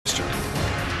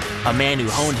a man who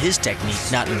honed his technique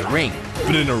not in the ring,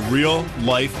 but in a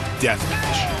real-life death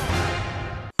match.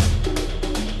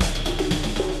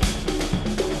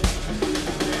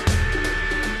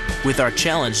 With our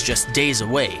challenge just days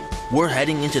away, we're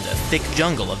heading into the thick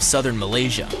jungle of southern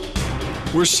Malaysia.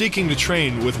 We're seeking to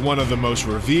train with one of the most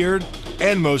revered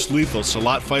and most lethal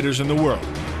Silat fighters in the world,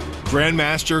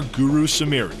 Grandmaster Guru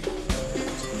Samiri.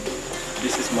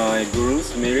 This is my guru,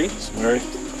 Samiri. Samiri.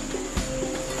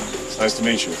 It's nice to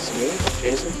meet you.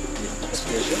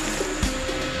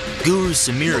 Guru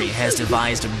Samiri has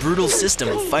devised a brutal system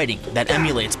of fighting that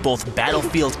emulates both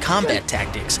battlefield combat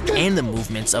tactics and the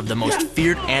movements of the most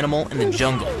feared animal in the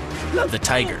jungle, the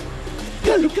tiger.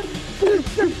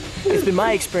 It's been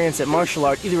my experience that martial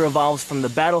art either evolves from the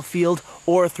battlefield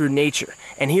or through nature.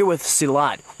 And here with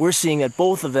Silat, we're seeing that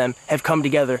both of them have come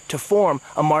together to form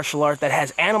a martial art that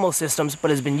has animal systems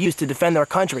but has been used to defend our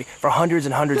country for hundreds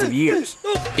and hundreds of years.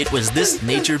 It was this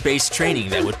nature-based training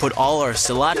that would put all our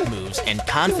Silat moves and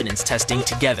confidence testing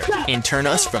together and turn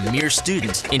us from mere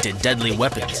students into deadly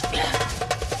weapons.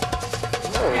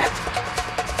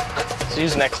 So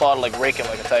using that claw to like rake him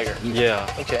like a tiger?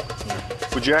 Yeah. Okay.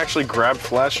 Would you actually grab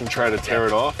flesh and try to tear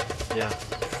it off? Yeah.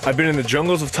 I've been in the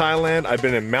jungles of Thailand, I've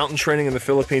been in mountain training in the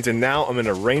Philippines, and now I'm in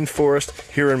a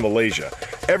rainforest here in Malaysia.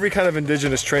 Every kind of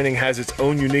indigenous training has its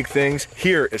own unique things.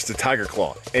 Here it's the tiger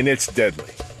claw, and it's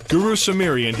deadly. Guru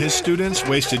Samiri and his students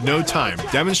wasted no time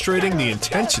demonstrating the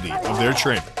intensity of their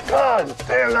training. God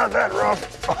damn, not that rough.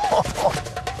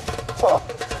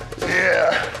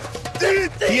 Yeah.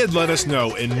 He had let us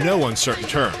know in no uncertain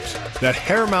terms that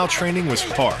hairmouth training was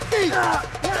hard.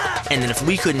 And that if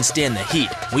we couldn't stand the heat,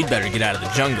 we'd better get out of the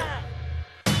jungle.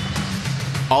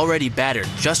 Already battered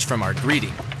just from our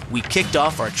greeting, we kicked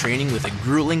off our training with a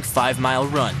grueling 5-mile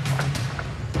run.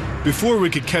 Before we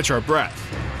could catch our breath,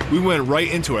 we went right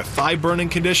into a thigh-burning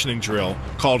conditioning drill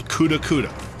called Kuda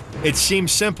Kuda. It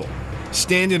seems simple.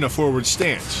 Stand in a forward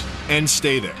stance and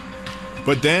stay there.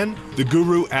 But then, the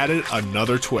guru added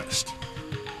another twist.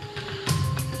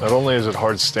 Not only is it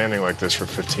hard standing like this for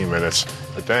 15 minutes,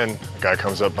 but then a guy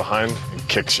comes up behind and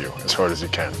kicks you as hard as he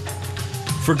can.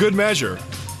 For good measure,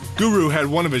 Guru had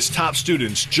one of his top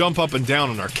students jump up and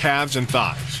down on our calves and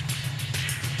thighs.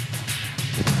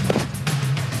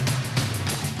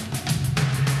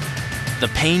 The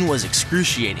pain was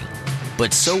excruciating,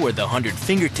 but so were the 100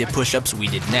 fingertip push-ups we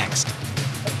did next.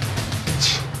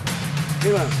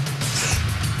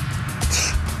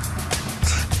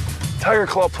 Tiger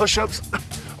claw push-ups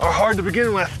are hard to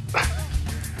begin with.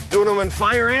 Doing them in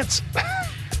fire ants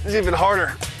is even harder.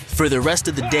 For the rest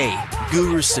of the day,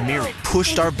 Guru Samiri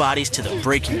pushed our bodies to the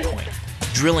breaking point,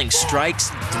 drilling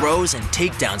strikes, throws, and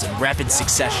takedowns in rapid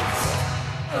succession.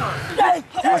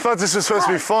 I thought this was supposed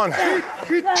to be fun.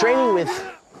 Training with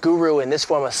Guru in this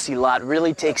form of Silat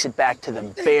really takes it back to the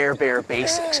bare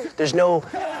basics. There's no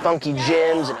funky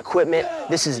gyms and equipment.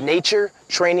 This is nature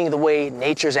training the way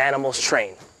nature's animals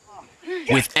train.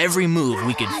 With every move,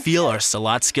 we could feel our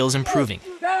Silat skills improving.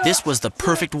 This was the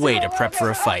perfect way to prep for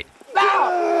a fight.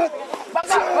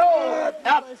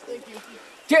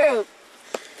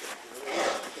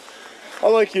 I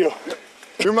like you.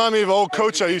 You remind me of an old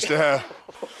coach I used to have.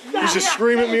 He used to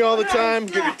scream at me all the time,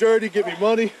 get me dirty, get me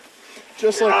money,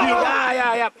 just like you.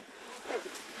 Yeah.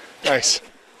 Nice.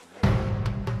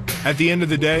 At the end of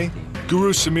the day,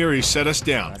 Guru Samiri set us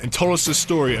down and told us the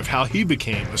story of how he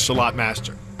became a Silat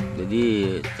master.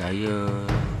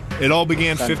 It all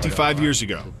began 55 years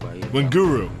ago, when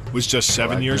Guru was just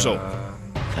 7 years old.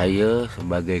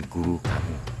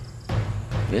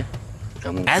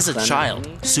 As a child,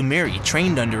 Samiri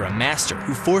trained under a master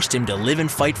who forced him to live and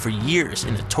fight for years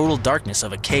in the total darkness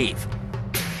of a cave.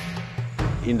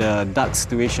 In the dark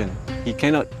situation, he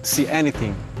cannot see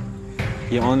anything.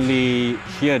 He only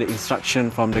hear the instruction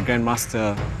from the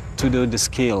Grandmaster to do the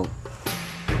skill.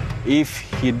 If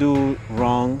he do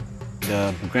wrong,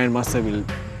 the Grandmaster will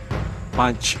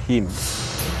punch him.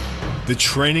 The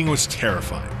training was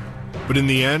terrifying, but in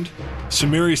the end,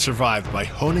 Samiri survived by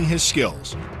honing his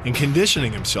skills and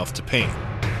conditioning himself to pain.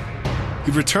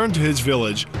 He returned to his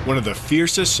village, one of the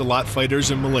fiercest Silat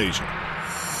fighters in Malaysia.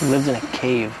 He lived in a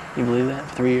cave. You believe that?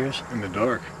 3 years? In the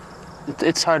dark.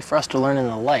 It's hard for us to learn in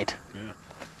the light. Yeah.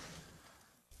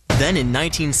 Then in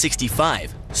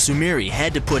 1965, Samiri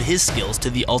had to put his skills to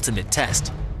the ultimate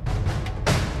test.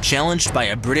 Challenged by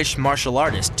a British martial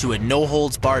artist to a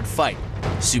no-holds-barred fight,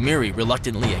 Samiri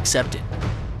reluctantly accepted.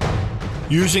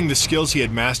 Using the skills he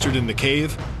had mastered in the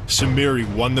cave, Samiri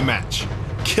won the match,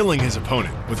 killing his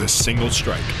opponent with a single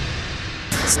strike.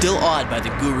 Still awed by the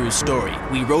Guru's story,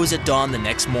 we rose at dawn the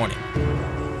next morning.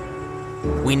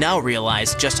 We now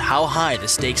realized just how high the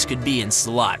stakes could be in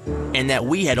Silat, and that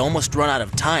we had almost run out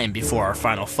of time before our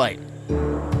final fight.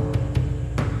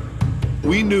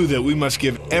 We knew that we must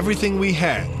give everything we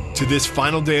had to this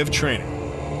final day of training.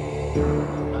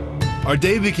 Our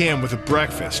day began with a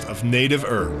breakfast of native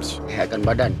herbs.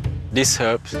 These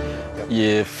herbs,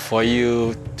 for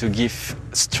you to give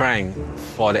strength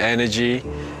for the energy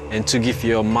and to give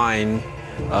your mind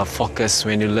focus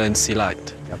when you learn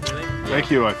Silat.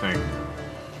 Thank you, I think.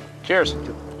 Cheers.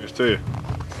 Cheers to you.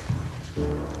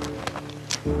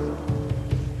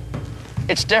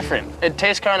 It's different. It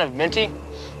tastes kind of minty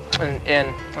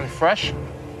and fresh,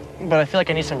 but I feel like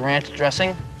I need some ranch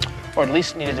dressing, or at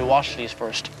least needed to wash these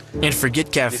first. And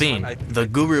forget caffeine. The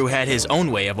guru had his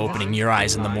own way of opening your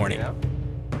eyes in the morning.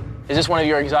 Is this one of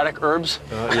your exotic herbs?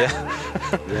 Yeah.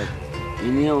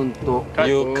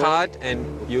 You cut and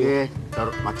you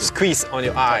squeeze on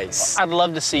your eyes. I'd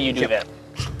love to see you do that.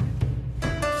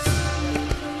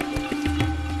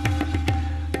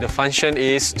 The function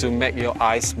is to make your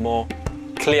eyes more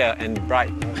clear and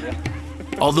bright.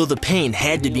 Although the pain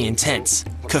had to be intense,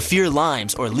 kaffir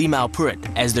limes, or limau purut,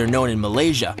 as they're known in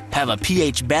Malaysia, have a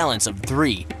pH balance of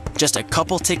 3, just a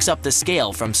couple ticks up the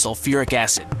scale from sulfuric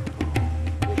acid.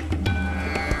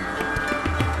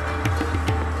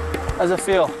 How's it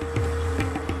feel?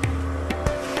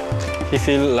 You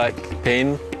feel like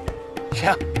pain?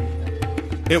 Yeah.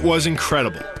 It was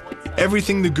incredible.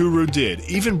 Everything the guru did,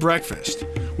 even breakfast,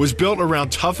 was built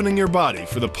around toughening your body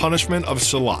for the punishment of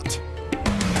Silat.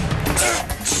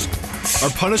 Our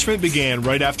punishment began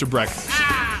right after breakfast.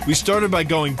 We started by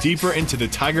going deeper into the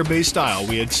tiger bay style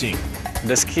we had seen.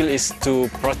 The skill is to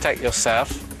protect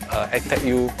yourself, attack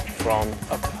you from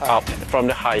up, from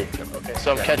the high. Okay,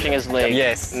 so I'm catching his leg,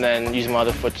 yes, and then using my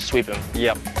other foot to sweep him.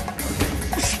 Yep.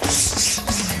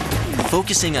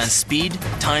 Focusing on speed,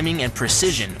 timing, and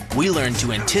precision, we learned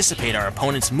to anticipate our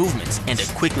opponent's movements and to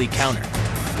quickly counter.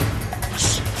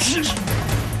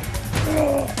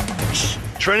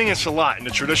 Training in Silat in the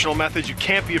traditional methods, you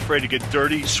can't be afraid to get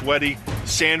dirty, sweaty,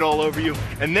 sand all over you,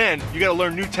 and then you got to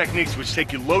learn new techniques which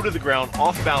take you low to the ground,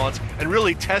 off balance, and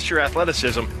really test your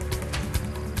athleticism.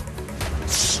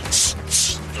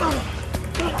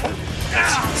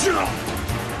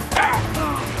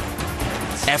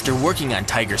 After working on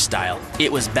tiger style,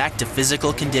 it was back to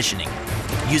physical conditioning,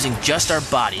 using just our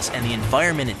bodies and the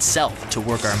environment itself to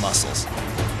work our muscles.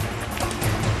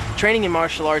 Training in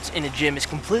martial arts in a gym is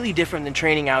completely different than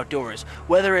training outdoors.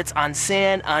 Whether it's on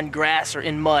sand, on grass, or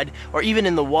in mud, or even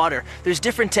in the water, there's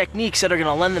different techniques that are going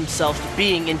to lend themselves to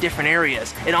being in different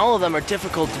areas, and all of them are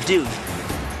difficult to do.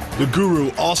 The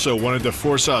guru also wanted to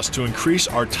force us to increase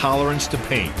our tolerance to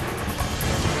pain.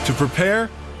 To prepare,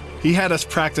 he had us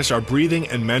practice our breathing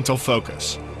and mental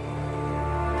focus.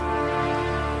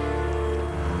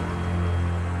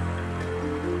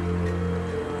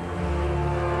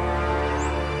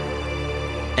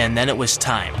 And then it was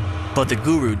time. But the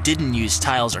guru didn't use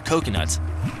tiles or coconuts.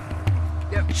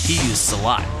 He used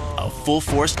Silat, a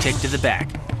full-force kick to the back.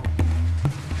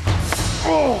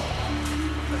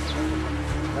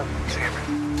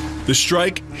 The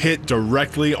strike hit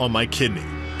directly on my kidney,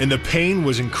 and the pain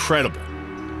was incredible.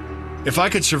 If I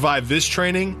could survive this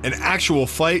training, an actual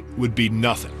fight would be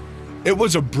nothing. It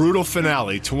was a brutal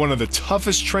finale to one of the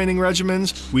toughest training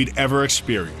regimens we'd ever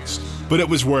experienced. But it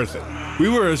was worth it. We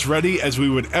were as ready as we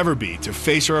would ever be to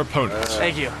face our opponents.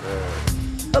 Thank you.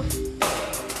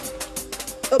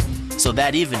 So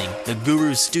that evening, the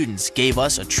guru's students gave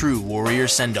us a true warrior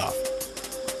send-off.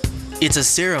 It's a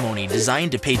ceremony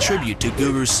designed to pay tribute to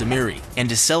Guru Samiri and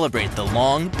to celebrate the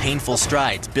long, painful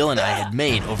strides Bill and I had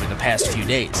made over the past few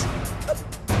days.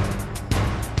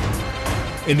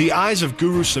 In the eyes of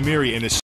Guru Samiri and his